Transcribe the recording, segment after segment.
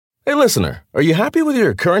Hey, listener, are you happy with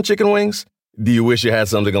your current chicken wings? Do you wish you had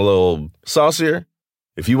something a little saucier?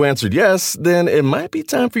 If you answered yes, then it might be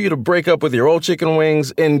time for you to break up with your old chicken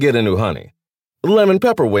wings and get a new honey. Lemon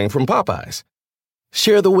pepper wing from Popeyes.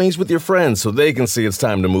 Share the wings with your friends so they can see it's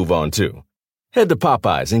time to move on too. Head to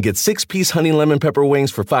Popeyes and get 6-piece honey lemon pepper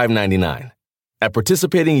wings for $5.99. At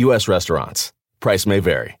participating U.S. restaurants. Price may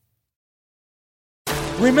vary.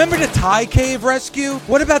 Remember the Thai cave rescue?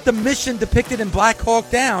 What about the mission depicted in Black Hawk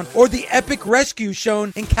Down or the epic rescue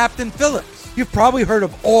shown in Captain Phillips? You've probably heard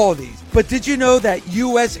of all of these, but did you know that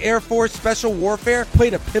U.S. Air Force Special Warfare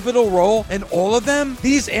played a pivotal role in all of them?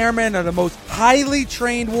 These airmen are the most highly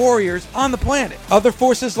trained warriors on the planet. Other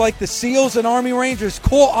forces like the SEALs and Army Rangers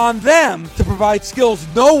call on them to provide skills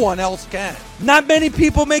no one else can. Not many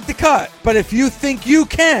people make the cut, but if you think you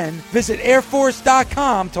can, visit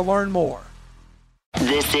airforce.com to learn more.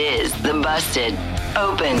 This is the Busted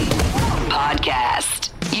Open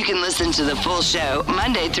Podcast. You can listen to the full show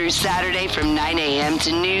Monday through Saturday from 9 a.m.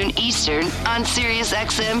 to noon Eastern on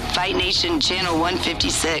SiriusXM Fight Nation Channel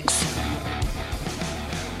 156.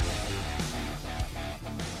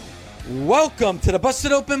 Welcome to the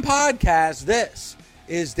Busted Open Podcast. This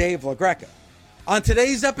is Dave LaGreca. On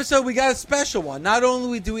today's episode, we got a special one. Not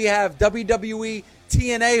only do we have WWE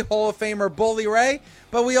TNA Hall of Famer Bully Ray,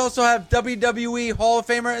 but we also have WWE Hall of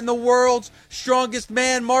Famer and the world's strongest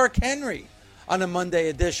man, Mark Henry, on a Monday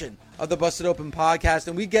edition of the Busted Open Podcast.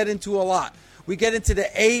 And we get into a lot. We get into the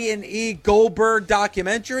A&E Goldberg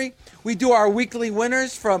documentary. We do our weekly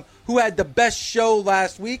winners from who had the best show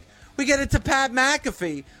last week. We get into Pat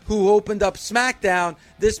McAfee, who opened up SmackDown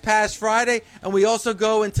this past Friday. And we also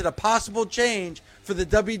go into the possible change for the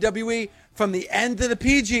WWE from the end of the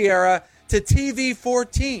PG era to TV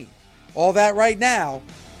 14. All that right now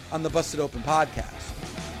on the Busted Open Podcast.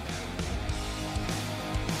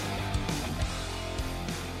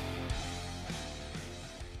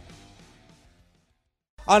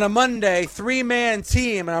 On a Monday, three-man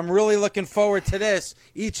team, and I'm really looking forward to this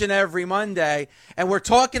each and every Monday. And we're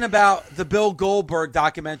talking about the Bill Goldberg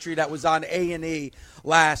documentary that was on A&E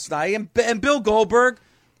last night. And Bill Goldberg,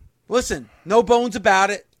 listen, no bones about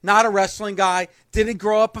it, not a wrestling guy, didn't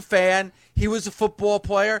grow up a fan. He was a football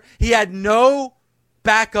player. He had no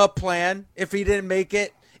backup plan if he didn't make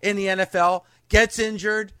it in the NFL. Gets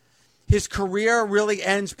injured. His career really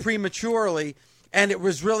ends prematurely. And it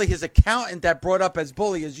was really his accountant that brought up as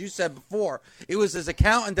Bully, as you said before. It was his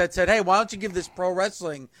accountant that said, hey, why don't you give this pro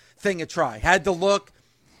wrestling thing a try? Had the look,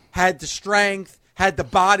 had the strength, had the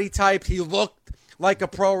body type. He looked like a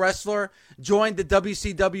pro wrestler. Joined the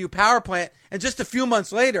WCW power plant. And just a few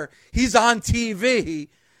months later, he's on TV,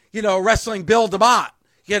 wrestling Bill DeMott,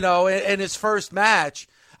 in his first match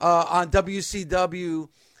on WCW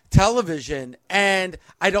television. And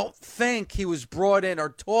I don't think he was brought in or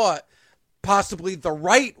taught possibly the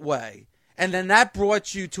right way. And then that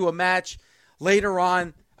brought you to a match later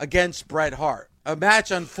on against Bret Hart. A match,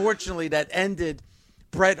 unfortunately, that ended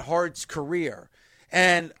Bret Hart's career.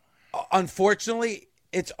 And unfortunately,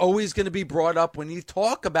 it's always going to be brought up when you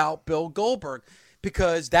talk about Bill Goldberg,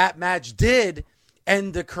 because that match did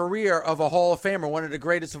end the career of a Hall of Famer, one of the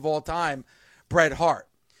greatest of all time, Bret Hart.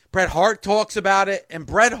 Bret Hart talks about it, and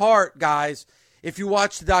Bret Hart, guys, if you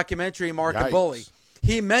watch the documentary, Mark and Bully,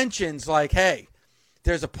 he mentions, hey,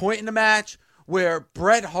 there's a point in the match where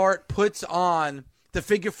Bret Hart puts on the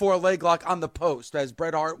figure four leg lock on the post, as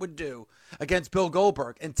Bret Hart would do against Bill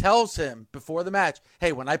Goldberg, and tells him before the match,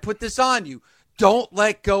 hey, when I put this on you, don't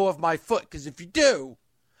let go of my foot, because if you do,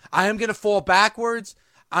 I am going to fall backwards.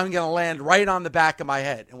 I'm going to land right on the back of my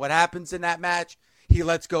head. And what happens in that match? He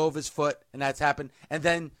lets go of his foot, and that's happened. And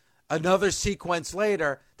then another sequence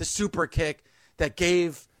later, the super kick that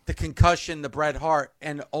gave the concussion to Bret Hart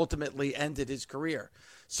and ultimately ended his career.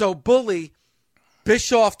 So Bully,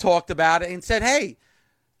 Bischoff talked about it and said, hey,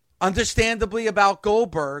 understandably about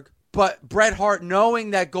Goldberg, but Bret Hart,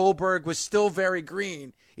 knowing that Goldberg was still very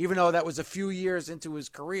green, even though that was a few years into his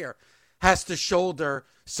career, has to shoulder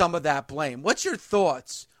some of that blame. What's your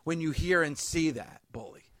thoughts when you hear and see that,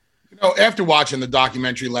 Bully? After watching the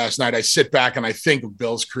documentary last night, I sit back and I think of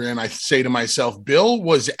Bill's career and I say to myself, Bill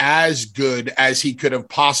was as good as he could have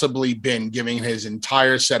possibly been given his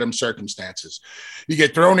entire set of circumstances. You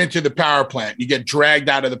get thrown into the power plant. You get dragged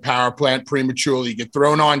out of the power plant prematurely. You get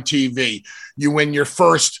thrown on TV. You win your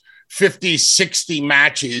first 50, 60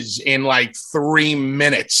 matches in 3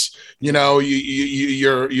 minutes. You're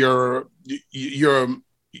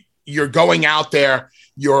going out there.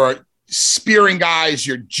 You're spearing guys,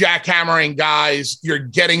 you're jackhammering guys, you're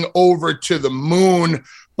getting over to the moon,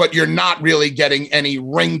 but you're not really getting any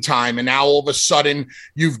ring time. And now all of a sudden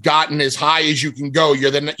you've gotten as high as you can go. You're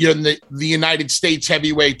the United States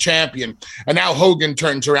heavyweight champion. And now Hogan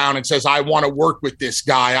turns around and says, I want to work with this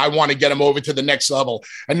guy. I want to get him over to the next level.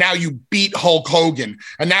 And now you beat Hulk Hogan.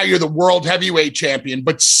 And now you're the world heavyweight champion.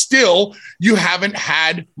 But still, you haven't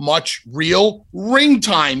had much real ring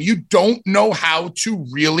time. You don't know how to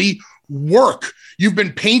really work. You've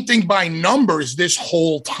been painting by numbers this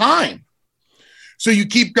whole time. So you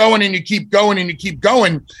keep going and you keep going and you keep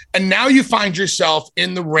going. And now you find yourself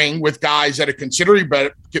in the ring with guys that are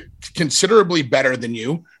considerably better than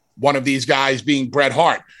you. One of these guys being Bret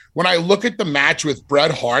Hart. When I look at the match with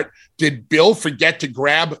Bret Hart, did Bill forget to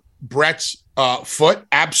grab Bret's foot?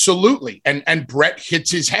 Absolutely. And Bret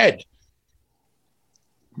hits his head.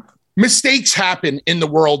 Mistakes happen in the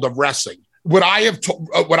world of wrestling. Would I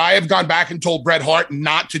have gone back and told Bret Hart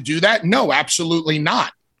not to do that? No, absolutely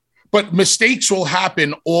not. But mistakes will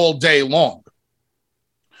happen all day long.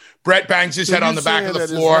 Bret bangs his head on the back of the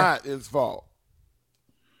floor. It's not his fault.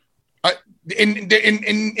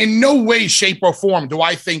 In no way, shape, or form do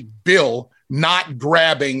I think Bill not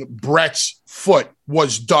grabbing Bret's foot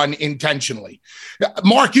was done intentionally.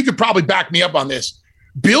 Mark, you could probably back me up on this.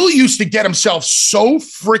 Bill used to get himself so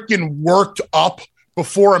freaking worked up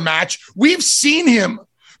before a match. We've seen him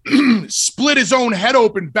split his own head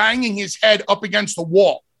open, banging his head up against the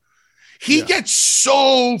wall. He gets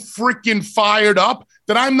so freaking fired up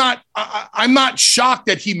that I'm not shocked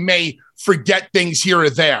that he may forget things here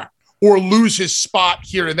or there or lose his spot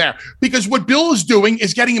here and there, because what Bill is doing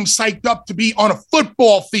is getting him psyched up to be on a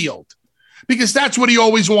football field, because that's what he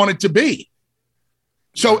always wanted to be.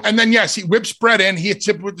 So, and then, yes, he whips Bret in, he hits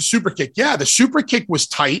it with the super kick. Yeah, the super kick was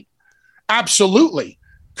tight. Absolutely.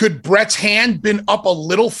 Could Bret's hand been up a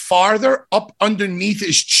little farther, up underneath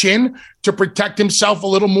his chin to protect himself a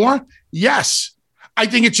little more? Yes. I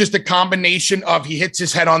think it's just a combination of he hits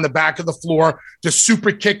his head on the back of the floor. The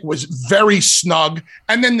super kick was very snug.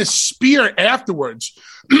 And then the spear afterwards.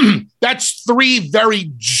 That's three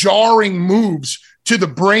very jarring moves to the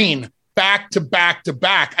brain, back to back to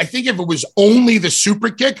back. I think if it was only the super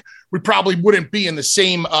kick, we probably wouldn't be in the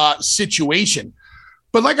same situation.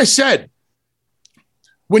 But like I said,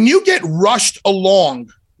 when you get rushed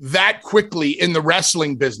along that quickly in the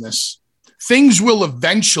wrestling business, things will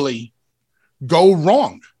eventually go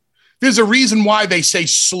wrong. There's a reason why they say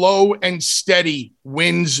slow and steady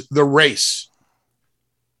wins the race.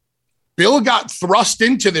 Bill got thrust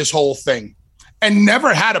into this whole thing and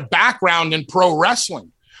never had a background in pro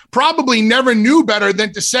wrestling. Probably never knew better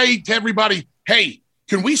than to say to everybody, hey,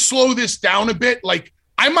 can we slow this down a bit? Like,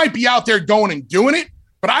 I might be out there going and doing it,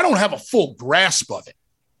 but I don't have a full grasp of it.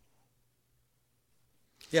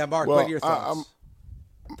 Yeah, Mark, what are your thoughts?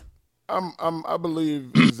 I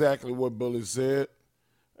believe exactly what Bully said.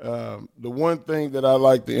 The one thing that I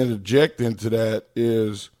like to interject into that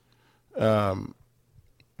is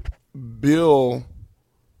Bill,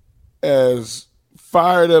 as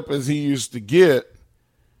fired up as he used to get,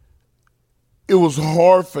 it was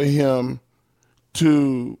hard for him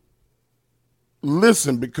to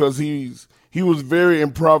listen because he was very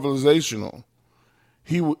improvisational.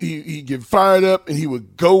 He'd get fired up and he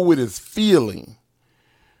would go with his feeling.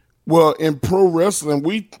 Well, in pro wrestling,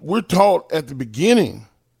 we're taught at the beginning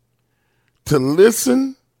to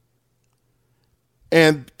listen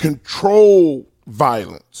and control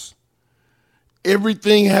violence.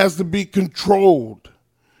 Everything has to be controlled.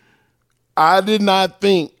 I did not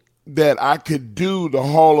think that I could do the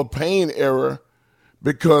Hall of Pain era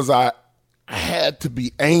because I had to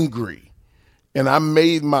be angry. And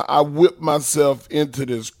I whipped myself into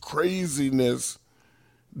this craziness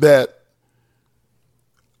that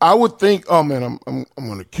I would think, oh man, I'm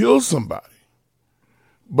going to kill somebody.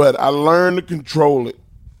 But I learned to control it.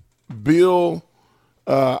 Bill,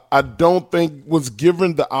 I don't think was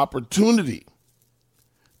given the opportunity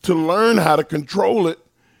to learn how to control it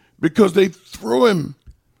because they threw him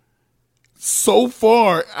so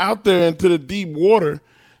far out there into the deep water.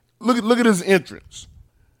 Look at his entrance.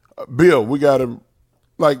 Bill, we got to,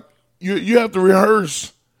 you have to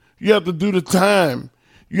rehearse. You have to do the time.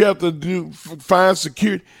 You have to find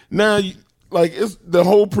security. Now, it's the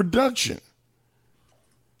whole production.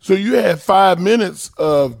 So you had 5 minutes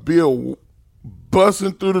of Bill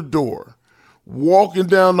busting through the door, walking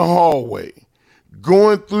down the hallway,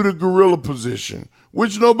 going through the gorilla position,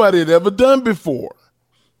 which nobody had ever done before.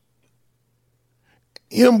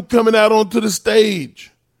 Him coming out onto the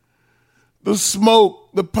stage, the smoke,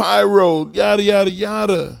 the pyro, yada, yada,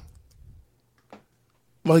 yada.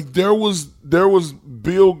 There was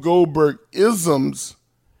Bill Goldberg isms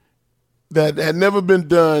that had never been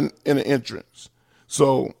done in an entrance.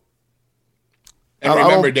 So, and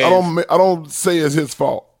remember, Dave, I don't say it's his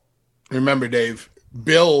fault. Remember, Dave,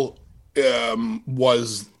 Bill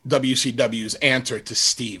was WCW's answer to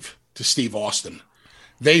Steve Austin.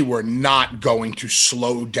 They were not going to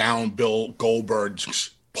slow down Bill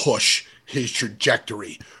Goldberg's push, his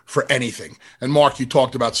trajectory for anything. And Mark, you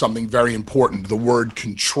talked about something very important, the word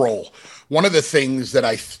control. One of the things that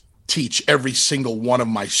I teach every single one of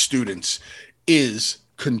my students is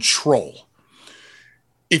control.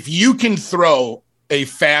 If you can throw a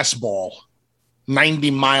fastball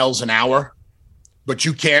 90 miles an hour, but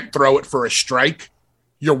you can't throw it for a strike,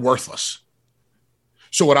 you're worthless.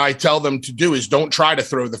 So what I tell them to do is don't try to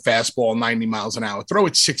throw the fastball 90 miles an hour. Throw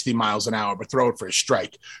it 60 miles an hour, but throw it for a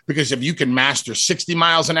strike. Because if you can master 60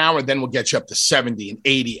 miles an hour, then we'll get you up to 70 and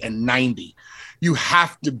 80 and 90. You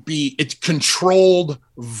have to it's controlled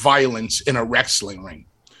violence in a wrestling ring.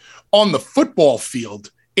 On the football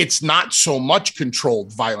field, it's not so much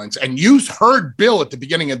controlled violence. And you heard Bill at the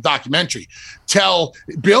beginning of the documentary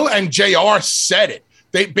Bill and JR said it.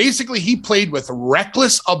 He played with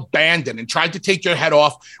reckless abandon and tried to take your head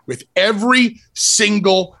off with every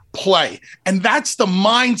single play. And that's the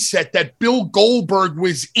mindset that Bill Goldberg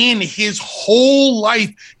was in his whole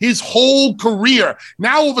life, his whole career.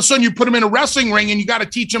 Now, all of a sudden, you put him in a wrestling ring and you got to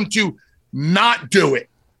teach him to not do it.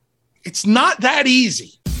 It's not that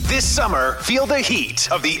easy. This summer, feel the heat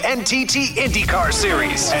of the NTT IndyCar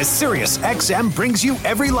Series as SiriusXM brings you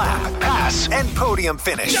every lap, pass, and podium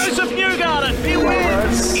finish. Joseph Newgarden, he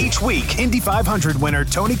wins! Each week, Indy 500 winner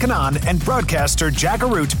Tony Kanaan and broadcaster Jack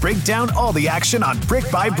Arute break down all the action on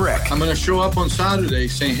Brick by Brick. I'm going to show up on Saturday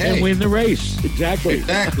saying, hey. And win the race. Exactly.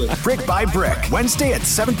 Brick by Brick, Wednesday at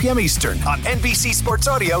 7 p.m. Eastern on NBC Sports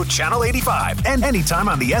Audio, Channel 85, and anytime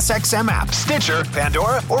on the SXM app, Stitcher,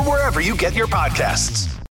 Pandora, or wherever you get your podcasts.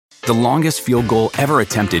 The longest field goal ever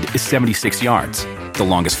attempted is 76 yards. The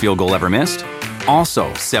longest field goal ever missed?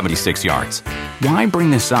 Also 76 yards. Why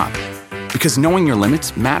bring this up? Because knowing your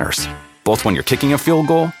limits matters, both when you're kicking a field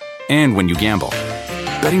goal and when you gamble.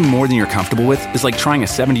 Betting more than you're comfortable with is like trying a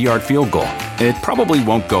 70-yard field goal. It probably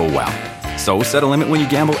won't go well. So set a limit when you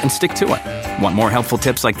gamble and stick to it. Want more helpful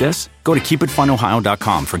tips like this? Go to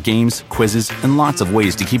keepitfunohio.com for games, quizzes, and lots of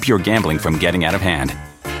ways to keep your gambling from getting out of hand.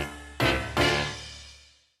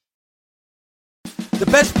 The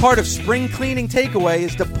best part of spring cleaning takeaway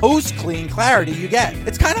is the post-clean clarity you get.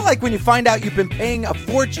 It's kind of like when you find out you've been paying a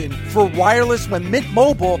fortune for wireless when Mint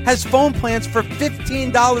Mobile has phone plans for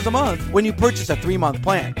 $15 a month when you purchase a 3-month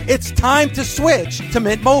plan. It's time to switch to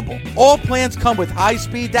Mint Mobile. All plans come with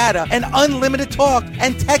high-speed data and unlimited talk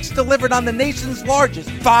and text delivered on the nation's largest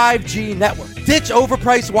 5G network. Ditch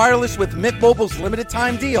overpriced wireless with Mint Mobile's limited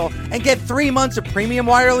time deal and get 3 months of premium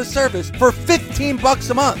wireless service for $15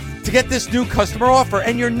 a month. To get this new customer offer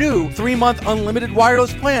and your new 3-month unlimited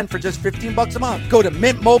wireless plan for just $15 a month, go to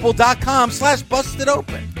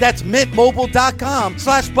mintmobile.com/bustedopen. That's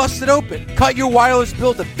mintmobile.com/bustedopen. Cut your wireless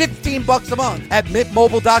bill to $15 a month at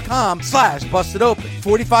mintmobile.com/bustedopen.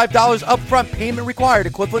 $45 upfront payment required,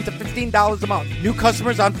 equivalent to $15 a month. New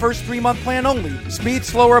customers on first 3-month plan only. Speed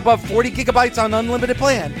slower above 40 gigabytes on unlimited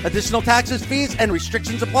plan. Additional taxes, fees, and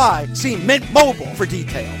restrictions apply. See Mint Mobile for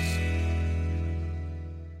details.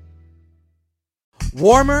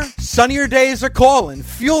 Warmer, sunnier days are calling.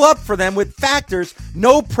 Fuel up for them with Factor's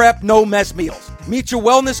no prep, no mess meals. Meet your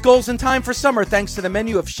wellness goals in time for summer thanks to the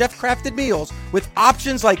menu of chef-crafted meals with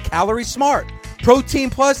options like Calorie Smart, Protein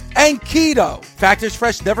Plus, and Keto. Factor's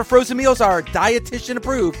fresh, never frozen meals are dietitian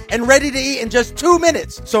approved and ready to eat in just 2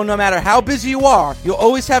 minutes. So no matter how busy you are, you'll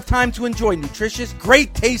always have time to enjoy nutritious,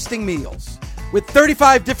 great tasting meals. With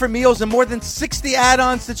 35 different meals and more than 60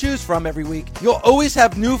 add-ons to choose from every week, you'll always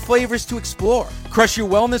have new flavors to explore. Crush your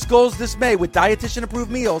wellness goals this May with dietitian-approved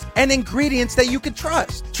meals and ingredients that you can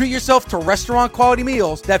trust. Treat yourself to restaurant-quality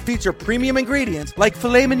meals that feature premium ingredients like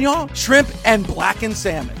filet mignon, shrimp, and blackened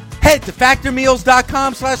salmon. Head to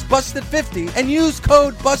factormeals.com/busted50 and use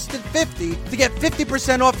code busted50 to get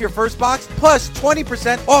 50% off your first box plus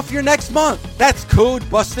 20% off your next month. That's code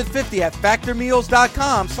busted50 at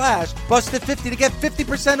factormeals.com/busted50 to get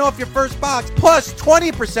 50% off your first box plus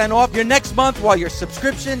 20% off your next month while your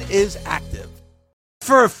subscription is active.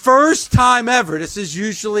 For a first time ever, this is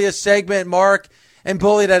usually a segment, Mark and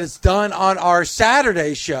Bully, that is done on our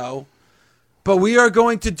Saturday show, but we are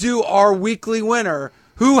going to do our weekly winner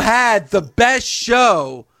who had the best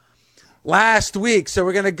show last week. So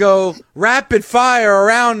we're going to go rapid fire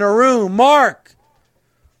around the room. Mark,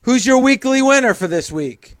 who's your weekly winner for this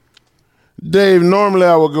week? Dave, normally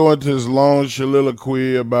I would go into this long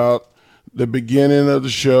soliloquy about the beginning of the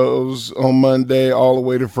shows on Monday all the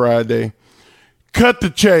way to Friday. Cut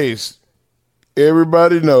the chase.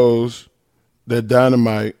 everybody knows that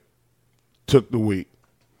Dynamite took the week.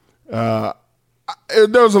 There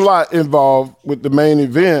was a lot involved with the main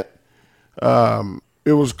event.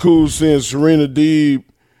 It was cool seeing Serena Deeb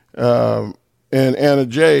and Anna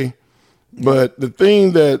Jay, but the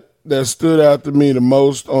thing that stood out to me the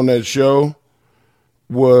most on that show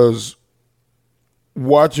was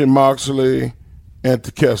watching Moxley and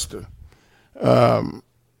Takeshita.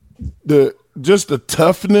 Just the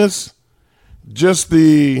toughness, just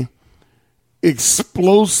the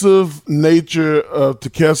explosive nature of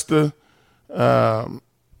Takeshita,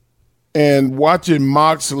 and watching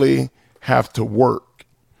Moxley have to work.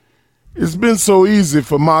 It's been so easy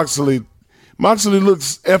for Moxley. Moxley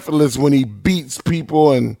looks effortless when he beats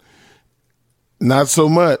people, and not so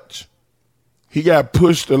much. He got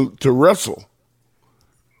pushed to wrestle.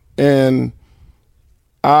 And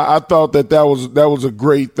I thought that was a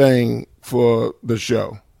great thing for the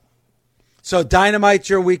show. So Dynamite's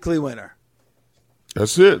your weekly winner.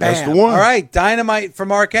 That's it. Bam. That's the one. All right, Dynamite for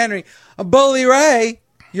Mark Henry. Bully Ray,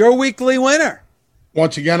 your weekly winner.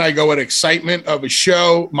 Once again, I go with excitement of a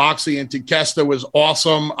show. Moxley and Takeshita was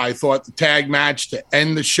awesome. I thought the tag match to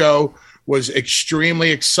end the show was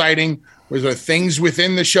extremely exciting. Was there things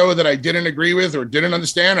within the show that I didn't agree with or didn't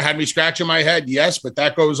understand or had me scratching my head? Yes, but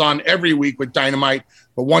that goes on every week with Dynamite.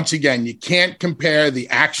 But once again, you can't compare the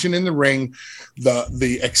action in the ring,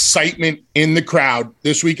 the excitement in the crowd.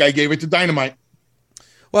 This week, I gave it to Dynamite.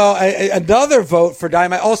 Well, another vote for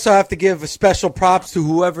Dynamite. Also have to give special props to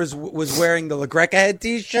whoever was wearing the LaGreca head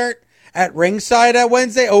T-shirt at ringside at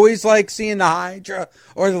Wednesday. Always like seeing the Hydra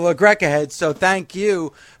or the LaGreca head. So thank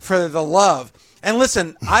you for the love. And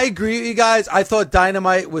listen, I agree with you guys. I thought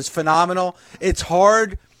Dynamite was phenomenal. It's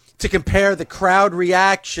hard to compare the crowd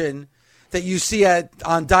reaction that you see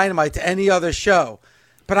on Dynamite to any other show.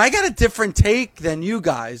 But I got a different take than you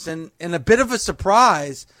guys. And a bit of a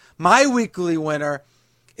surprise, my weekly winner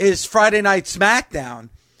is Friday Night SmackDown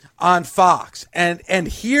on Fox. And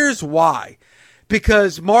here's why.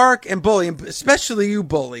 Because Mark and Bully, especially you,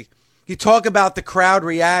 Bully, you talk about the crowd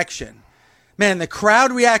reaction. Man, the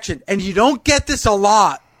crowd reaction, and you don't get this a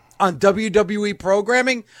lot on WWE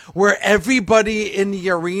programming where everybody in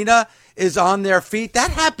the arena is on their feet.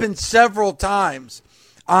 That happened several times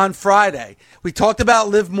on Friday. We talked about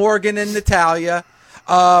Liv Morgan and Natalya.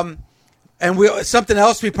 And something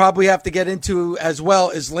else we probably have to get into as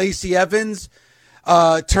well is Lacey Evans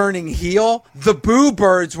turning heel. The Boo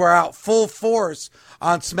Birds were out full force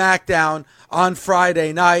on SmackDown on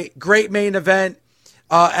Friday night. Great main event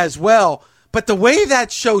as well. But the way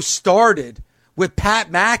that show started with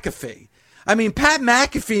Pat McAfee, I mean, Pat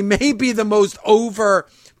McAfee may be the most over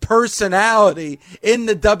personality in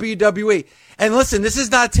the WWE. And listen, this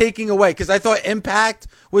is not taking away because I thought Impact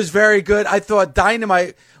was very good. I thought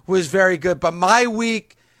Dynamite was very good. But my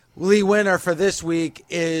weekly winner for this week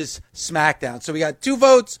is SmackDown. So we got 2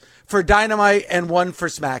 votes for Dynamite and 1 for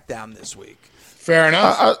SmackDown this week. Fair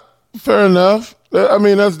enough. Fair enough. I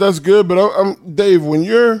mean, that's good. But Dave, when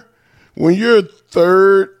your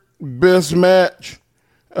third best match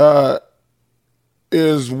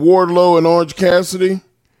is Wardlow and Orange Cassidy,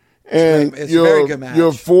 and it's a very good match.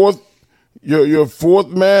 Your fourth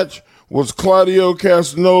match was Claudio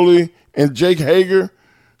Castagnoli and Jake Hager,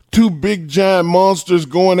 2 big giant monsters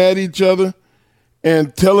going at each other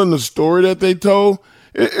and telling the story that they told.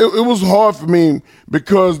 It was hard for me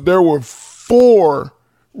because there were 4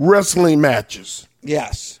 wrestling matches.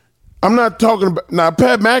 Yes. I'm not talking about now.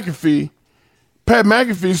 Pat McAfee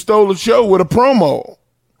stole the show with a promo.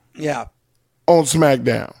 Yeah. On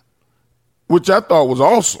SmackDown, which I thought was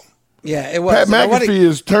awesome. Yeah, it was. Pat McAfee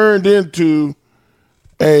has turned into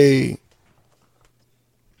a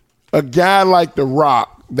guy like The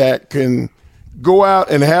Rock that can go out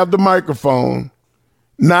and have the microphone,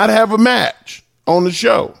 not have a match on the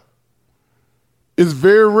show. It's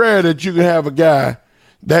very rare that you can have a guy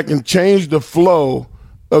that can change the flow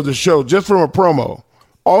of the show just from a promo.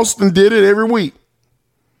 Austin did it every week.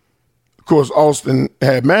 Of course, Austin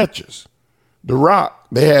had matches. The Rock,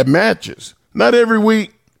 they had matches. Not every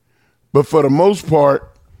week, but for the most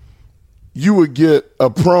part, you would get a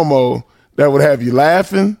promo that would have you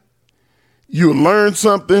laughing, you would learn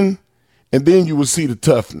something, and then you would see the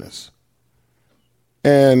toughness.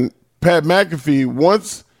 And Pat McAfee,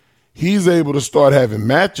 once he's able to start having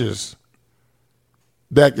matches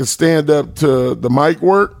that can stand up to the mic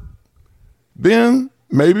work, then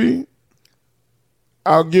maybe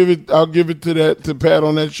I'll give it to Pat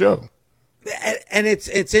on that show. And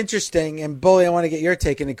it's interesting, and Bully, I want to get your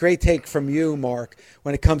take, and a great take from you, Mark,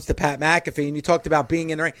 when it comes to Pat McAfee. And you talked about being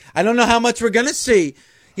in the ring. I don't know how much we're going to see,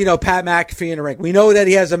 Pat McAfee in the ring. We know that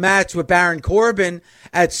he has a match with Baron Corbin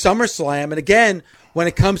at SummerSlam. And again, when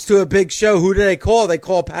it comes to a big show, who do they call? They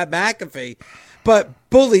call Pat McAfee. But,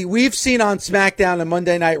 Bully, we've seen on SmackDown and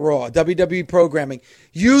Monday Night Raw, WWE programming,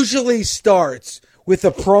 usually starts with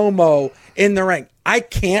a promo in the ring. I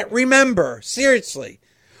can't remember, seriously,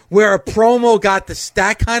 where a promo got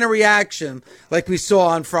that kind of reaction like we saw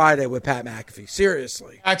on Friday with Pat McAfee.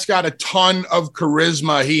 Seriously. Pat's got a ton of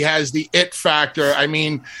charisma. He has the it factor. I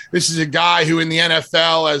mean, this is a guy who in the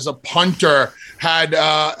NFL as a punter had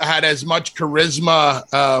as much charisma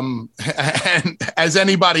and as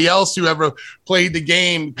anybody else who ever played the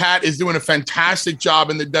game. Pat is doing a fantastic job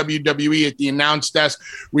in the WWE at the announce desk.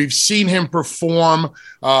 We've seen him perform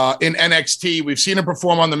in NXT. We've seen him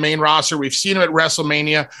perform on the main roster. We've seen him at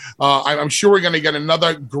WrestleMania. I'm sure we're going to get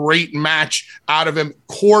another great match out of him.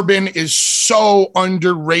 Corbin is so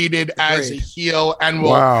underrated as a heel and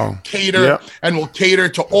will cater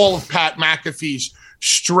to all of Pat McAfee's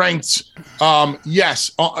strengths.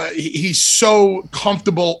 He's so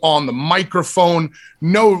comfortable on the microphone.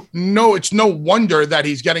 No, it's no wonder that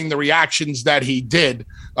he's getting the reactions that he did,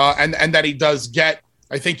 and that he does get.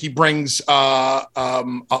 I think he brings a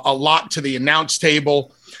lot to the announce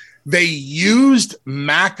table. They used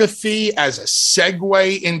McAfee as a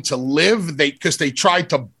segue into Liv because they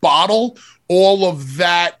tried to bottle all of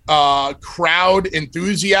that crowd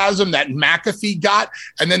enthusiasm that McAfee got,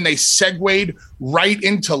 and then they segued right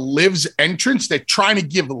into Liv's entrance. They're trying to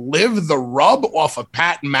give Liv the rub off of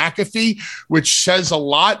Pat McAfee, which says a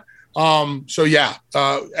lot. And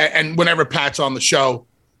whenever Pat's on the show,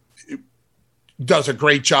 does a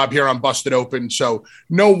great job here on Busted Open. So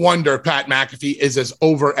no wonder Pat McAfee is as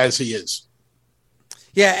over as he is.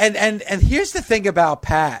 Yeah, and here's the thing about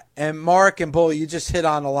Pat, and Mark and Bully, you just hit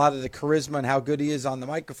on a lot of the charisma and how good he is on the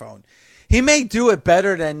microphone. He may do it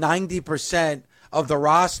better than 90% of the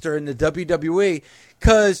roster in the WWE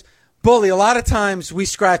because, Bully, a lot of times we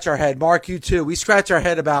scratch our head, Mark, you too, we scratch our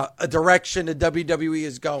head about a direction the WWE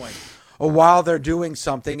is going or while they're doing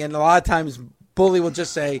something, and a lot of times Bully will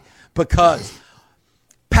just say, because.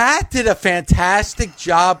 Pat did a fantastic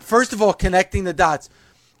job, first of all, connecting the dots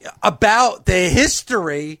about the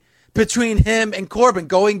history between him and Corbin,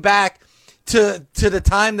 going back to the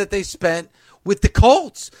time that they spent with the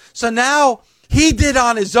Colts. So now he did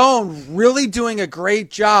on his own, really doing a great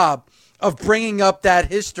job of bringing up that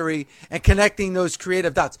history and connecting those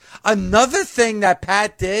creative dots. Another thing that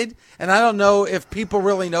Pat did, and I don't know if people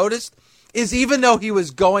really noticed, is even though he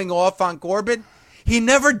was going off on Corbin, he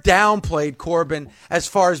never downplayed Corbin as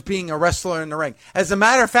far as being a wrestler in the ring. As a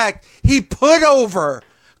matter of fact, he put over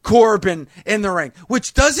Corbin in the ring,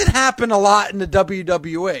 which doesn't happen a lot in the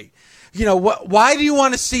WWE. Why do you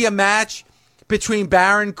want to see a match between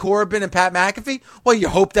Baron Corbin and Pat McAfee? Well, you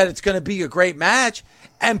hope that it's going to be a great match.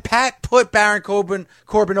 And Pat put Baron Corbin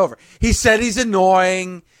over. He said he's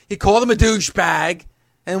annoying. He called him a douchebag.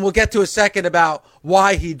 And we'll get to a second about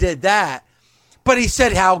why he did that. But he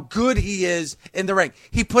said how good he is in the ring.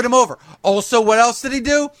 He put him over. Also, what else did he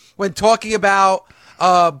do? When talking about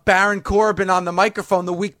Baron Corbin on the microphone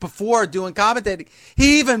the week before doing commentating,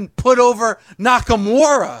 he even put over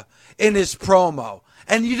Nakamura in his promo.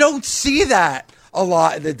 And you don't see that a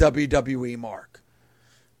lot in the WWE, Mark.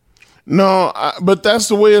 No, but that's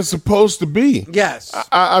the way it's supposed to be. Yes.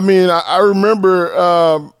 I remember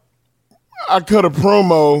I cut a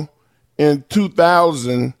promo in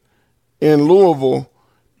 2000 in Louisville,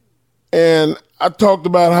 and I talked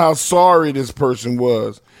about how sorry this person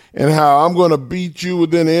was and how I'm going to beat you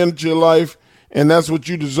within the end of your life, and that's what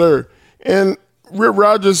you deserve. And Rip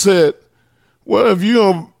Rogers said, well, if you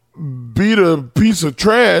don't beat a piece of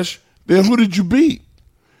trash, then who did you beat?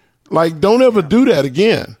 Like, don't ever do that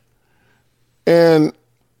again. And,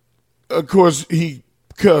 of course, he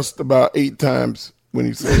cussed about 8 times when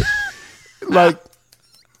he said it. Like,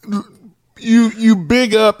 you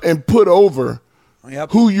big up and put over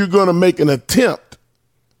who you're going to make an attempt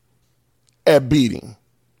at beating,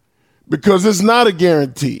 because it's not a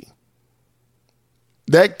guarantee.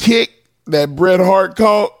 That kick that Bret Hart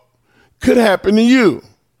caught could happen to you.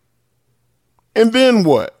 And then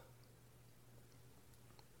what?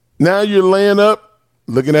 Now you're laying up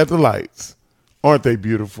looking at the lights. Aren't they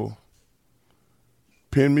beautiful?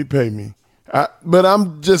 Pin me, pay me. But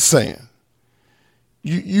I'm just saying.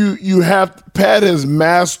 Pat has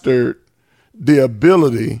mastered the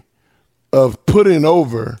ability of putting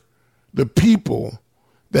over the people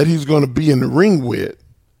that he's going to be in the ring with,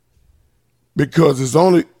 because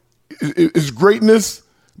it's greatness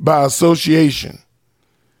by association.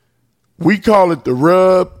 We call it the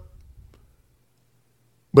rub,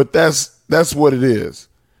 but that's what it is.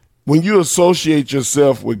 when you associate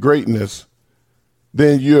yourself with greatness,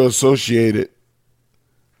 then you're associated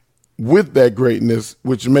with that greatness,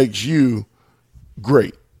 which makes you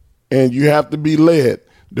great. And you have to be led.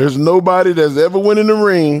 There's nobody that's ever went in the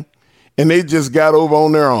ring and they just got over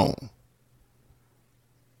on their own.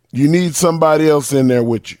 You need somebody else in there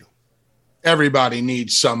with you. Everybody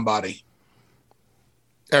needs somebody.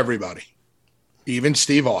 Everybody. Even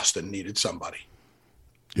Steve Austin needed somebody.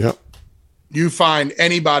 Yep. You find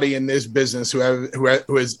anybody in this business who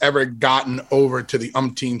has ever gotten over to the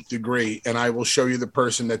umpteenth degree, and I will show you the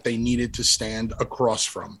person that they needed to stand across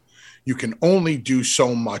from. You can only do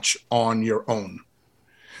so much on your own.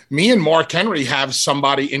 Me and Mark Henry have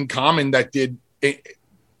somebody in common that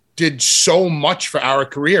did so much for our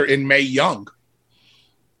career in Mae Young.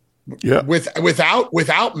 Yeah.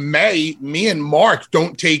 Without Mae, me and Mark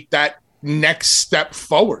don't take that next step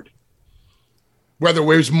forward. Whether it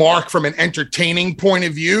was Mark from an entertaining point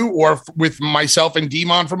of view or with myself and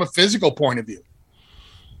Demon from a physical point of view.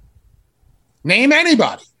 Name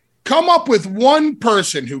anybody. Come up with one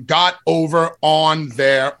person who got over on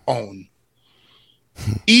their own.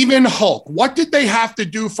 Even Hulk. What did they have to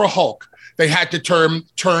do for Hulk? They had to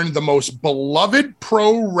turn the most beloved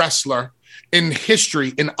pro wrestler in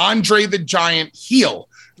history, in Andre the Giant, heel,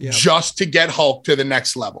 just to get Hulk to the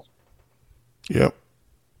next level. Yep.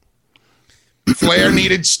 Flair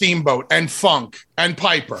needed Steamboat and Funk and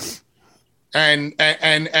Piper. And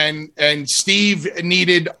Steve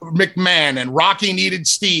needed McMahon, and Rocky needed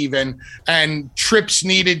Steve, and Trips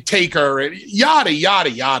needed Taker, and yada, yada,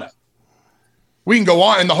 yada. We can go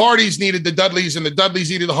on. And the Hardys needed the Dudleys, and the Dudleys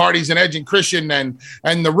needed the Hardys and Edge and Christian, and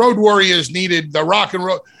the Road Warriors needed the Rock and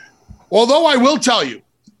Roll. Although I will tell you,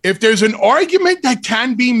 if there's an argument that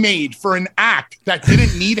can be made for an act that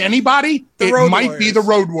didn't need anybody, it might be the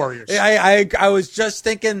Road Warriors. I was just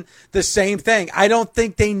thinking the same thing. I don't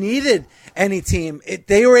think they needed any team.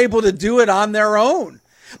 They were able to do it on their own.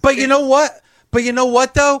 But you know what?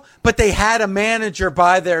 Though? But they had a manager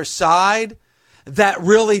by their side that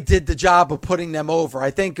really did the job of putting them over. I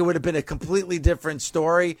think it would have been a completely different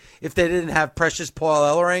story if they didn't have Precious Paul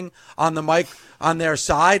Ellering on the mic on their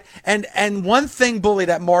side. And one thing, Bully,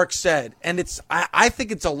 that Mark said, and I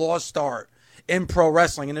think it's a lost art in pro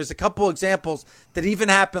wrestling, and there's a couple examples that even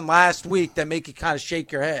happened last week that make you kind of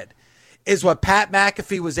shake your head, is what Pat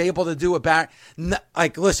McAfee was able to do about,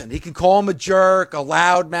 like, listen, he can call him a jerk, a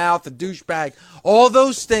loudmouth, a douchebag, all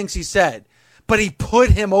those things he said, but he put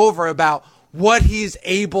him over about what he's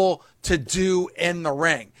able to do in the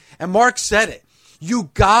ring. And Mark said it. You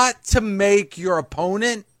got to make your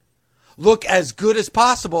opponent look as good as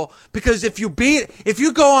possible, because if you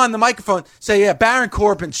go on the microphone, say, yeah, Baron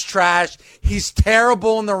Corbin's trash, he's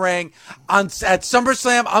terrible in the ring, at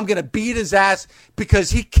SummerSlam, I'm going to beat his ass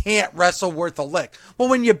because he can't wrestle worth a lick. Well,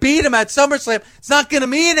 when you beat him at SummerSlam, it's not going to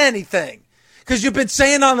mean anything because you've been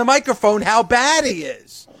saying on the microphone how bad he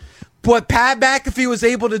is. What Pat McAfee was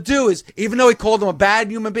able to do is, even though he called him a bad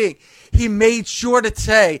human being, he made sure to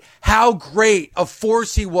say how great a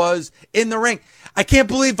force he was in the ring. I can't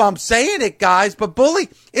believe I'm saying it, guys, but Bully,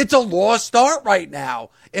 it's a lost art right now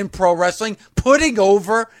in pro wrestling, putting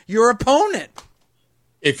over your opponent.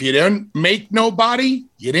 If you didn't make nobody,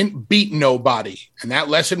 you didn't beat nobody. And that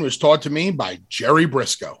lesson was taught to me by Jerry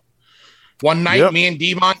Briscoe. One night, me and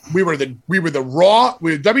Devon, we were the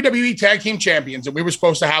WWE Tag Team Champions, and we were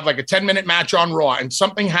supposed to have like a 10-minute match on Raw, and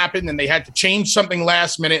something happened, and they had to change something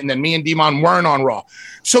last minute, and then me and Devon weren't on Raw.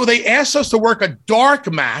 So they asked us to work a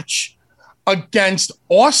dark match against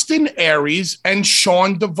Austin Aries and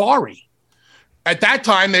Sean Daivari. At that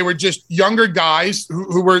time, they were just younger guys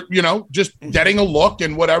who were, just getting a look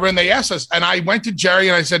and whatever, and they asked us. And I went to Jerry,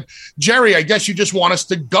 and I said, Jerry, I guess you just want us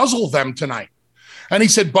to guzzle them tonight. And he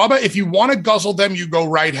said, Bubba, if you want to guzzle them, you go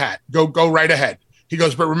right ahead. Go right ahead. He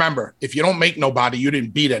goes, but remember, if you don't make nobody, you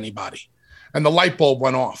didn't beat anybody. And the light bulb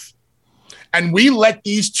went off. And we let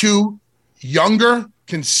these two younger,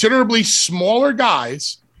 considerably smaller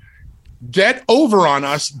guys get over on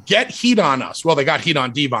us, get heat on us. Well, they got heat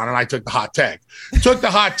on Devon, and I took the hot tag. Took the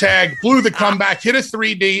hot tag, blew the comeback, hit a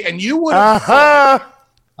 3D, and you would have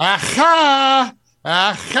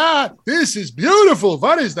this is beautiful.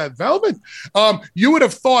 What is that, velvet? You would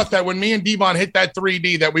have thought that when me and Devon hit that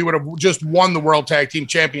 3D that we would have just won the World Tag Team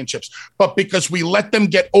Championships. But because we let them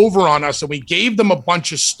get over on us and we gave them a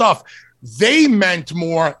bunch of stuff, they meant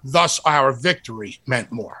more, thus our victory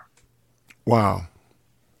meant more. Wow.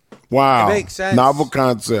 Wow. It makes sense. Novel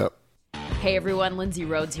concept. Hey everyone, Lindsay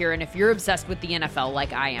Rhodes here, and if you're obsessed with the NFL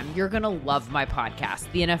like I am, you're going to love my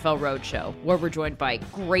podcast, The NFL Roadshow, where we're joined by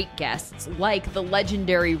great guests like the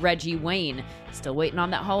legendary Reggie Wayne. Still waiting on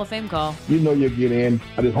that Hall of Fame call. You know you'll get in.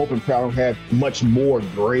 I just hope and pray I don't have much more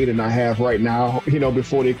gray than I have right now,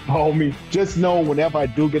 before they call me. Just know whenever I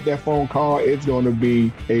do get that phone call, it's going to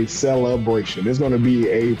be a celebration. It's going to be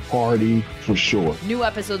a party for sure. New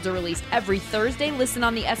episodes are released every Thursday. Listen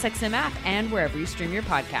on the SXM app and wherever you stream your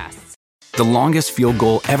podcasts. The longest field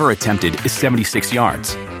goal ever attempted is 76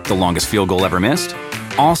 yards. The longest field goal ever missed?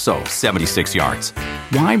 Also 76 yards.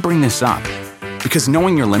 Why bring this up? Because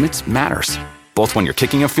knowing your limits matters, both when you're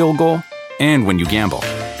kicking a field goal and when you gamble.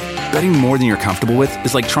 Betting more than you're comfortable with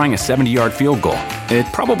is like trying a 70-yard field goal. It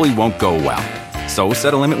probably won't go well. So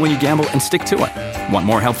set a limit when you gamble and stick to it. Want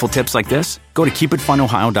more helpful tips like this? Go to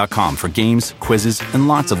keepitfunohio.com for games, quizzes, and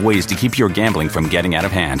lots of ways to keep your gambling from getting out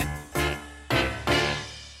of hand.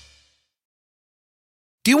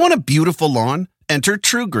 Do you want a beautiful lawn? Enter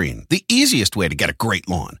TruGreen, the easiest way to get a great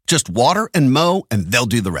lawn. Just water and mow, and they'll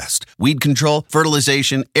do the rest. Weed control,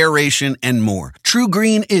 fertilization, aeration, and more.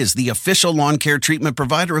 TruGreen is the official lawn care treatment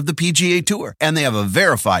provider of the PGA Tour, and they have a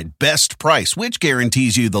verified best price, which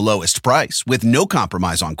guarantees you the lowest price with no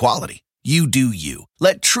compromise on quality. You do you.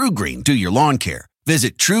 Let TruGreen do your lawn care.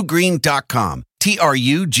 Visit TruGreen.com,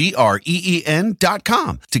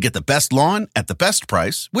 TruGreen.com to get the best lawn at the best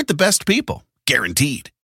price with the best people.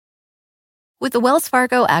 Guaranteed. With the Wells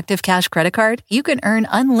Fargo Active Cash Credit Card, you can earn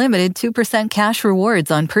unlimited 2% cash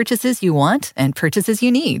rewards on purchases you want and purchases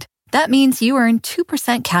you need. That means you earn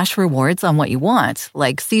 2% cash rewards on what you want,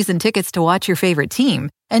 like season tickets to watch your favorite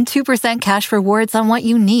team, and 2% cash rewards on what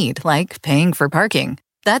you need, like paying for parking.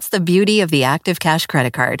 That's the beauty of the Active Cash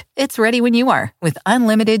Credit Card. It's ready when you are, with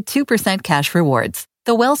unlimited 2% cash rewards.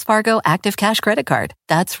 The Wells Fargo Active Cash Credit Card.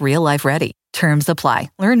 That's real life ready. Terms apply.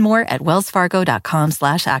 Learn more at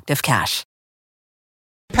wellsfargo.com/activecash.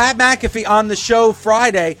 Pat McAfee on the show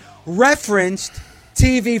Friday referenced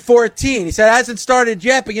TV14. He said it hasn't started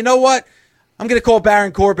yet, but you know what? I'm going to call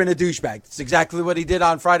Baron Corbin a douchebag. That's exactly what he did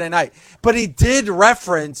on Friday night. But he did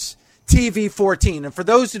reference TV14. And for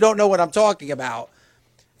those who don't know what I'm talking about,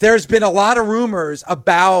 there's been a lot of rumors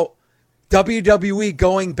about WWE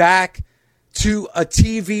going back to a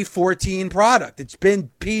TV14 product. It's been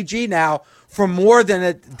PG now for more than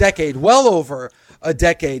a decade, well over a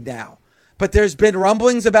decade now. But there's been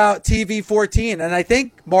rumblings about TV14. And I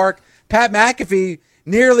think, Mark, Pat McAfee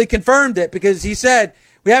nearly confirmed it because he said,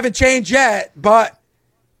 we haven't changed yet, but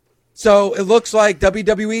so it looks like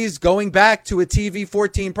WWE is going back to a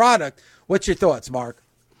TV14 product. What's your thoughts, Mark?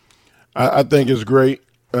 I think it's great.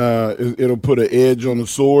 It'll put an edge on the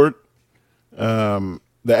sword.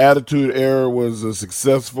 The Attitude Era was a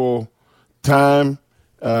successful time.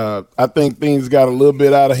 I think things got a little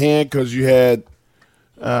bit out of hand because you had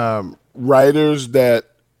writers that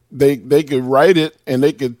they could write it and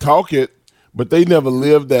they could talk it, but they never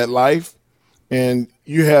lived that life. And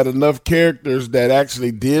you had enough characters that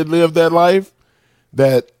actually did live that life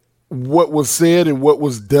that what was said and what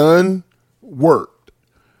was done worked.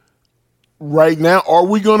 Right now, are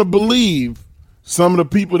we going to believe some of the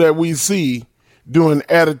people that we see doing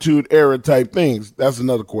Attitude Era type things? That's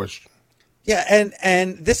another question. Yeah,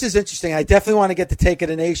 and this is interesting. I definitely want to get the take of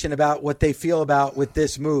the nation about what they feel about with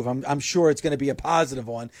this move. I'm sure it's going to be a positive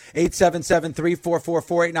one.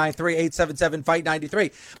 877-344-4893,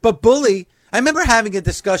 877-FIGHT-93. But Bully, I remember having a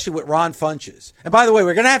discussion with Ron Funches. And by the way,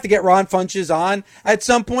 we're going to have to get Ron Funches on at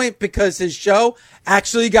some point because his show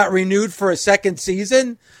actually got renewed for a second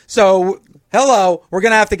season. So, hello, we're going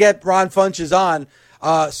to have to get Ron Funches on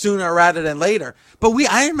sooner rather than later. But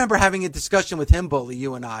I remember having a discussion with him, Bully,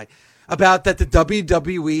 you and I, about that the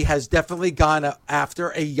WWE has definitely gone after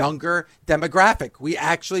a younger demographic. We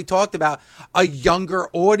actually talked about a younger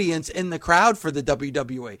audience in the crowd for the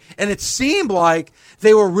WWE. And it seemed like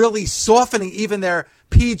they were really softening even their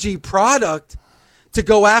PG product to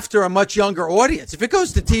go after a much younger audience. If it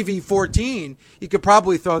goes to TV14, you could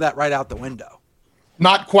probably throw that right out the window.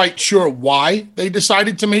 Not quite sure why they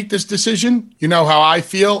decided to make this decision. You know how I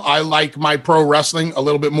feel. I like my pro wrestling a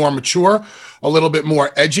little bit more mature, a little bit more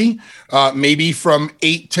edgy. Maybe from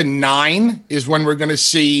 8 to 9 is when we're going to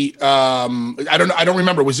see. I don't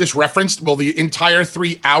remember. Was this referenced? Will the entire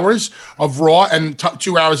 3 hours of Raw and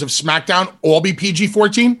 2 hours of SmackDown all be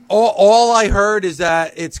PG-14? All I heard is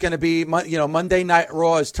that it's going to be, Monday Night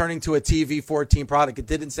Raw is turning to a TV-14 product. It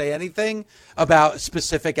didn't say anything about a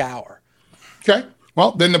specific hour. Okay.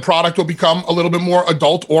 Well, then the product will become a little bit more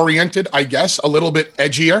adult-oriented, I guess, a little bit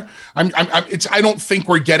edgier. I don't think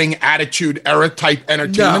we're getting Attitude Era type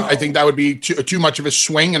entertainment. No. I think that would be too much of a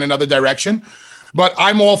swing in another direction. But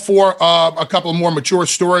I'm all for a couple more mature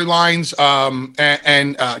storylines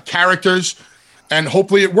and characters, and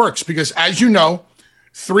hopefully it works because, as you know,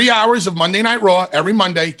 3 hours of Monday Night Raw every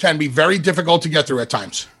Monday can be very difficult to get through at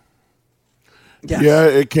times. Yes. Yeah,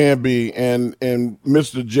 it can be. And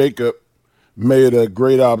Mr. Jacob made a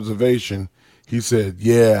great observation. He said,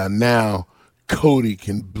 yeah, now Cody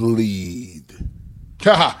can bleed.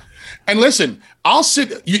 And listen, I'll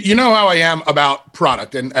sit, you know how I am about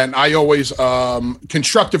product, and I always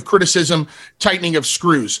constructive criticism, tightening of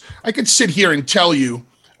screws. I could sit here and tell you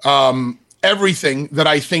everything that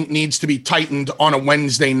I think needs to be tightened on a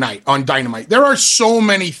Wednesday night on Dynamite. There are so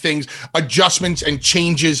many things, adjustments and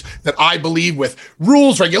changes that I believe with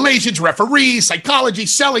rules, regulations, referees, psychology,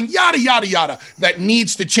 selling, yada, yada, yada, that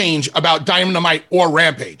needs to change about Dynamite or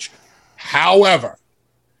Rampage. However,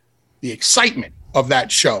 the excitement of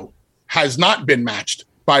that show has not been matched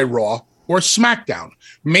by Raw or SmackDown.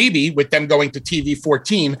 Maybe with them going to TV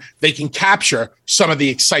 14, they can capture some of the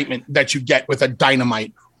excitement that you get with a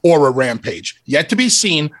Dynamite or a Rampage. Yet to be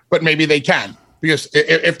seen, but maybe they can. Because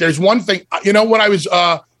if there's one thing, you know what I was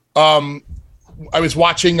watching,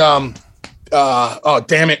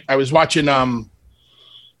 I was watching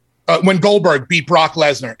when Goldberg beat Brock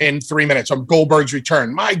Lesnar in 3 minutes on Goldberg's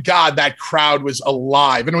return. My God, that crowd was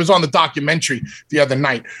alive. And it was on the documentary the other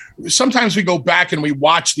night. Sometimes we go back and we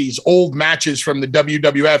watch these old matches from the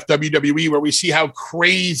WWF, WWE, where we see how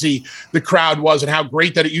crazy the crowd was and how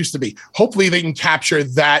great that it used to be. Hopefully they can capture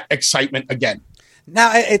that excitement again.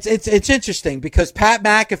 Now, it's interesting because Pat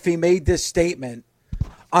McAfee made this statement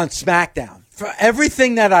on SmackDown. For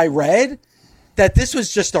everything that I read, that this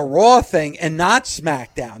was just a Raw thing and not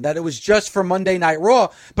SmackDown, that it was just for Monday Night Raw.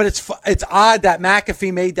 But it's odd that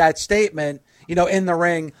McAfee made that statement, in the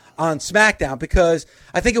ring on SmackDown, because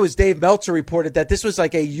I think it was Dave Meltzer reported that this was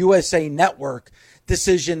like a USA Network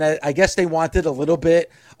decision, that I guess they wanted a little bit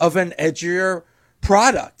of an edgier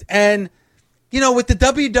product. And, with the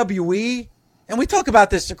WWE, and we talk about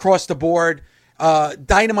this across the board,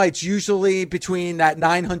 Dynamite's usually between that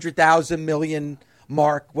 900,000 million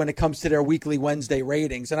mark when it comes to their weekly Wednesday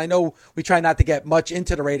ratings. And I know we try not to get much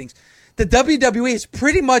into the ratings. The WWE is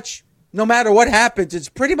pretty much, no matter what happens, it's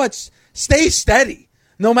pretty much stays steady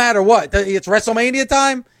no matter what. It's WrestleMania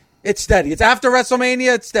time, it's steady. It's after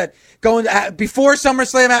WrestleMania, it's steady. Going before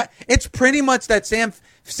SummerSlam, it's pretty much that same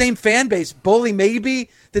fan base. Bully, maybe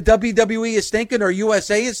the WWE is thinking, or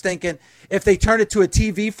USA is thinking, if they turn it to a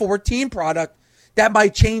TV 14 product, that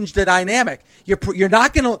might change the dynamic. You're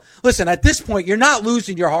not going to listen at this point. You're not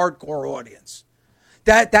losing your hardcore audience.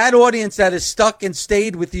 That audience that is stuck and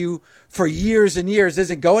stayed with you for years and years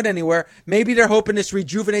isn't going anywhere. Maybe they're hoping this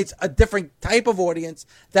rejuvenates a different type of audience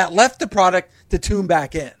that left the product to tune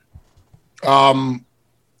back in.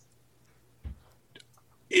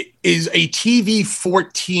 Is a TV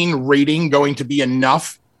 14 rating going to be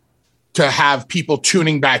enough to have people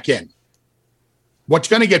tuning back in? What's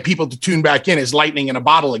going to get people to tune back in is lightning in a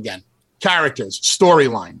bottle again. Characters,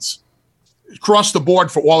 storylines, across the board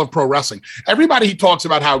for all of pro wrestling. Everybody talks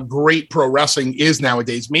about how great pro wrestling is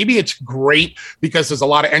nowadays. Maybe it's great because there's a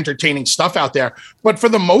lot of entertaining stuff out there. But for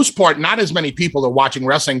the most part, not as many people are watching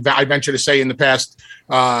wrestling. I venture to say in the past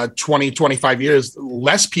 20, 25 years,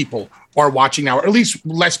 less people are watching now, or at least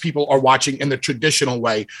less people are watching in the traditional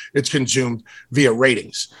way it's consumed via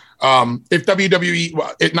ratings. If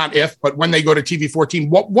WWE, not if, but when they go to TV 14,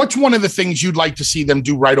 what's one of the things you'd like to see them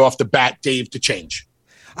do right off the bat, Dave, to change?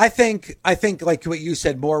 I think like what you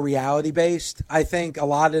said, more reality based. I think a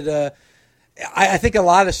lot of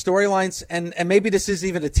storylines, and maybe this isn't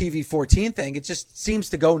even a TV 14 thing. It just seems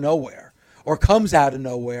to go nowhere, or comes out of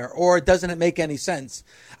nowhere, or doesn't make any sense.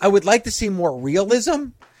 I would like to see more realism,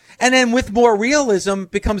 and then with more realism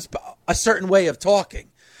becomes a certain way of talking.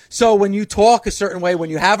 So when you talk a certain way, when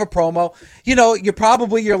you have a promo,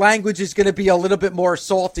 your language is going to be a little bit more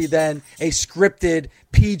salty than a scripted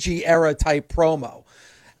PG era type promo.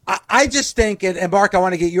 I just think, and Mark, I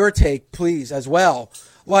want to get your take, please, as well.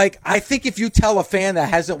 Like, I think if you tell a fan that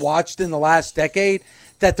hasn't watched in the last decade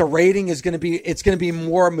that the rating is going to be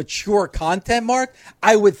more mature content, Mark,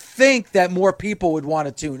 I would think that more people would want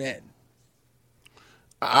to tune in.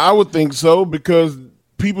 I would think so, because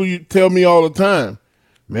people tell me all the time,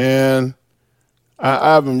 man,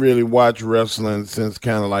 I haven't really watched wrestling since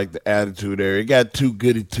kind of like the Attitude Era. It got too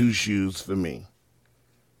goody two shoes for me.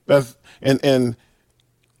 And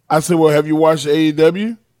I said, well, have you watched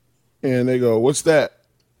AEW? And they go, what's that?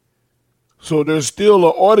 So there's still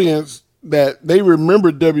an audience that they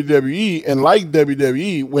remember WWE and like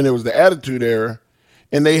WWE when it was the Attitude Era,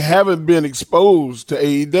 and they haven't been exposed to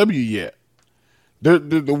AEW yet.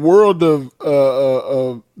 The world of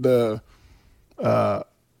the The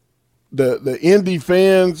indie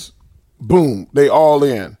fans, boom, they all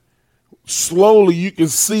in. Slowly, you can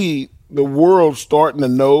see the world starting to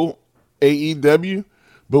know AEW,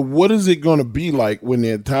 but what is it going to be like when the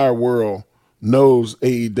entire world knows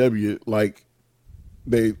AEW like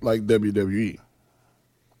WWE?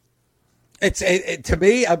 To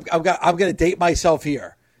me, I'm going to date myself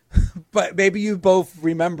here, but maybe you both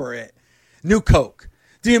remember it. New Coke.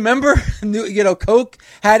 Do you remember? Coke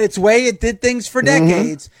had its way. It did things for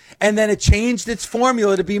decades, and then it changed its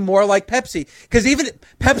formula to be more like Pepsi. Because even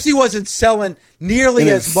Pepsi wasn't selling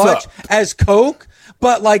nearly as much as Coke,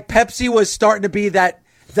 but like Pepsi was starting to be that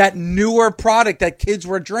newer product that kids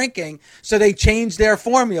were drinking. So they changed their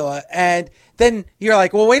formula, and then you're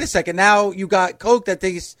like, well, wait a second. Now you got Coke that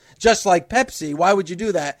tastes just like Pepsi. Why would you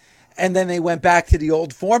do that? And then they went back to the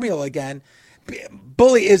old formula again.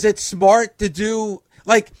 Bully, is it smart to do?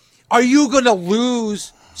 Like, are you going to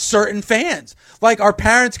lose certain fans? Like, are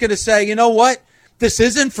parents going to say, you know what? This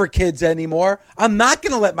isn't for kids anymore. I'm not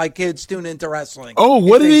going to let my kids tune into wrestling. Oh,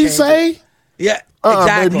 what did he say? Yeah,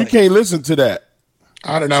 exactly. Baby, you can't listen to that.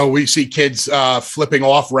 I don't know. We see kids flipping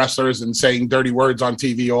off wrestlers and saying dirty words on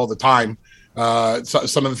TV all the time.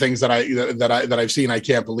 Some of the things that I've seen, I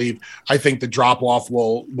can't believe. I think the drop off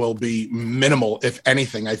will be minimal, if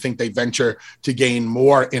anything. I think they venture to gain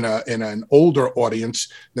more in an older audience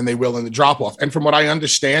than they will in the drop off. And from what I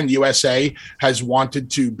understand, USA has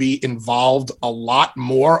wanted to be involved a lot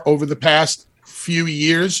more over the past few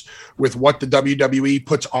years with what the WWE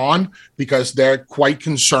puts on, because they're quite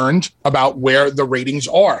concerned about where the ratings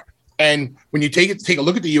are. And when you take a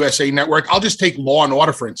look at the USA Network, I'll just take Law and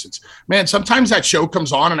Order, for instance. Man, sometimes that show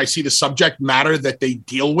comes on and I see the subject matter that they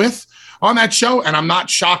deal with on that show, and I'm not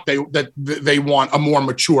shocked that they want a more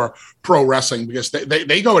mature pro wrestling, because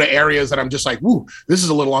they go to areas that I'm just like, woo, this is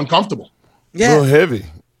a little uncomfortable. Yeah. A little heavy.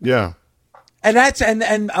 Yeah. And that's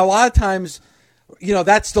and a lot of times,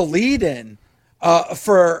 that's the lead in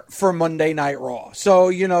for Monday Night Raw. So,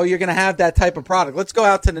 you're going to have that type of product. Let's go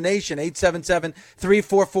out to the nation,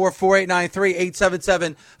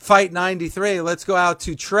 877-344-4893, 877-FIGHT-93. Let's go out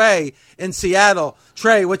to Trey in Seattle.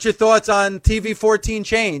 Trey, what's your thoughts on TV 14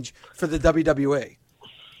 change for the WWE?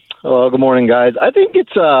 Hello, good morning, guys. I think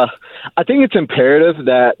it's imperative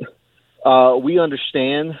that we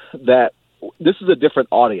understand that this is a different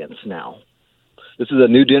audience now. This is a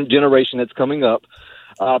new generation that's coming up.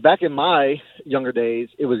 Back in my younger days,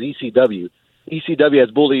 it was ECW. ECW,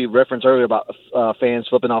 as Bully referenced earlier about fans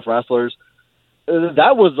flipping off wrestlers,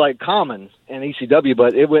 that was like common in ECW,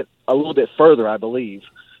 but it went a little bit further, I believe.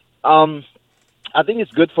 I think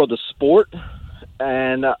it's good for the sport,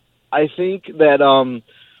 and I think that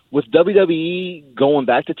with WWE going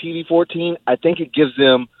back to TV 14, I think it gives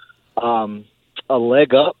them a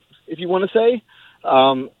leg up, if you want to say.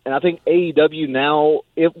 And I think AEW now,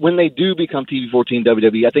 when they do become TV 14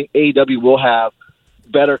 WWE, I think AEW will have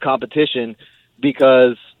better competition,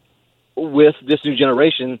 because with this new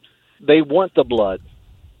generation, they want the blood.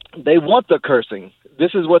 They want the cursing.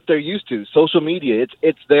 This is what they're used to. Social media,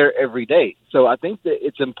 it's there every day. So I think that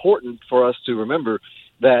it's important for us to remember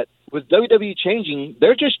that with WWE changing,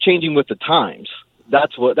 they're just changing with the times.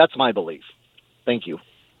 That's my belief. Thank you.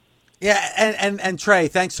 Yeah, and Trey,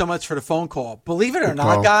 thanks so much for the phone call. Believe it or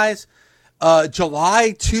not, guys,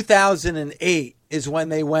 July 2008 is when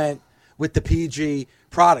they went with the PG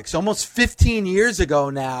products. Almost 15 years ago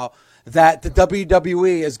now that the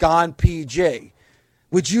WWE has gone PG.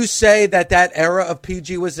 Would you say that era of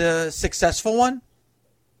PG was a successful one?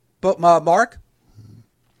 But Mark?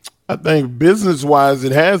 I think business-wise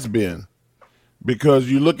it has been, because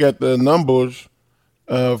you look at the numbers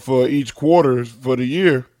for each quarter for the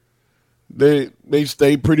year, they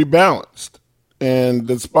stay pretty balanced, and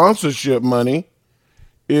the sponsorship money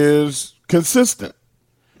is consistent,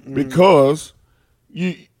 because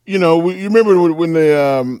you remember when they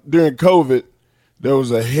during COVID there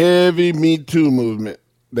was a heavy Me Too movement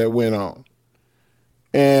that went on,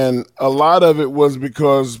 and a lot of it was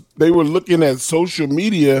because they were looking at social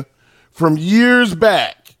media from years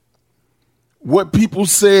back, what people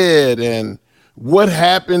said and what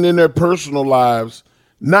happened in their personal lives,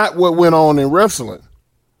 not what went on in wrestling.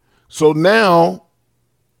 So now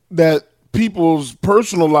that people's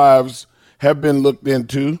personal lives have been looked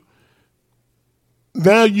into,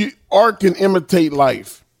 now art can imitate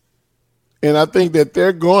life. And I think that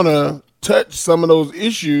they're going to touch some of those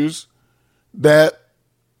issues that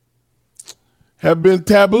have been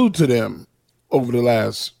taboo to them over the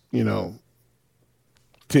last, 10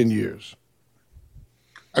 years.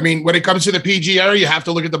 I mean, when it comes to the PG era, you have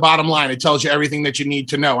to look at the bottom line. It tells you everything that you need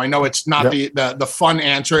to know. I know it's not the fun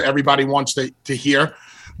answer everybody wants to hear,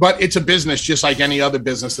 but it's a business just like any other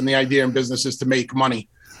business. And the idea in business is to make money.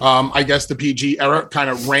 I guess the PG era kind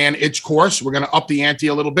of ran its course. We're going to up the ante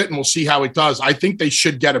a little bit and we'll see how it does. I think they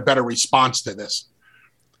should get a better response to this.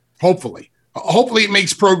 Hopefully it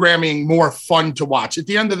makes programming more fun to watch. At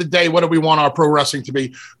the end of the day, what do we want our pro wrestling to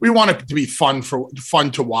be? We want it to be fun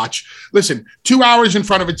to watch. Listen, 2 hours in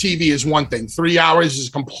front of a TV is one thing. 3 hours is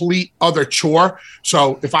a complete other chore.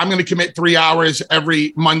 So if I'm going to commit 3 hours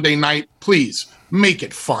every Monday night, please make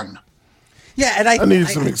it fun. Yeah, and I need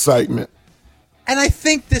some excitement. And I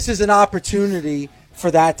think this is an opportunity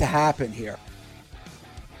for that to happen here.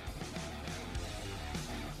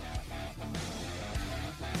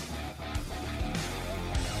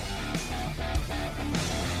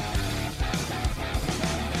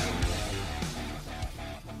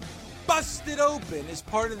 Busted Open is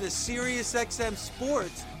part of the SiriusXM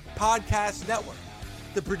Sports Podcast Network.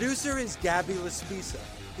 The producer is Gabby Laspisa.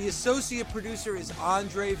 The associate producer is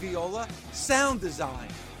Andre Viola. Sound design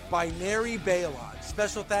by Neri Balon.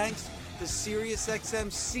 Special thanks to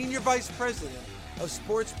SiriusXM Senior Vice President of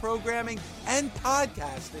Sports Programming and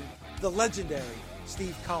Podcasting, the legendary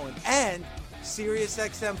Steve Cohen, and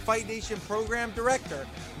SiriusXM Fight Nation Program Director,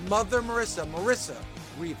 Mother Marissa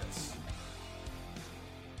Rivas.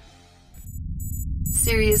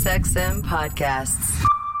 SiriusXM Podcasts.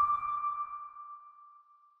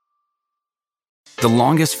 The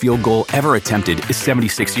longest field goal ever attempted is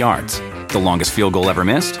 76 yards. The longest field goal ever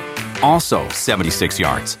missed? Also 76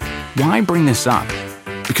 yards. Why bring this up?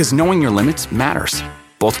 Because knowing your limits matters,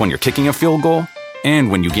 both when you're kicking a field goal and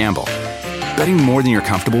when you gamble. Betting more than you're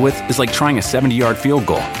comfortable with is like trying a 70-yard field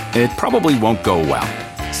goal. It probably won't go well.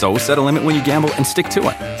 So set a limit when you gamble and stick to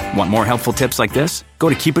it. Want more helpful tips like this? Go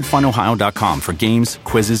to keepitfunohio.com for games,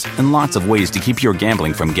 quizzes, and lots of ways to keep your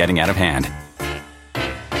gambling from getting out of hand.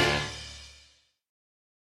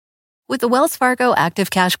 With the Wells Fargo Active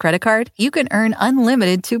Cash Credit Card, you can earn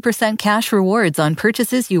unlimited 2% cash rewards on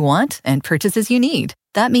purchases you want and purchases you need.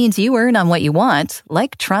 That means you earn on what you want,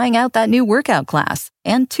 like trying out that new workout class,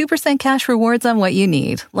 and 2% cash rewards on what you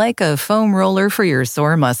need, like a foam roller for your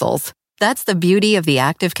sore muscles. That's the beauty of the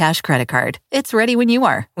Active Cash Credit Card. It's ready when you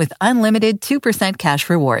are, with unlimited 2% cash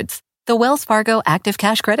rewards. The Wells Fargo Active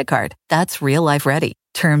Cash Credit Card. That's real life ready.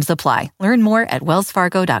 Terms apply. Learn more at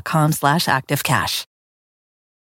wellsfargo.com/activecash.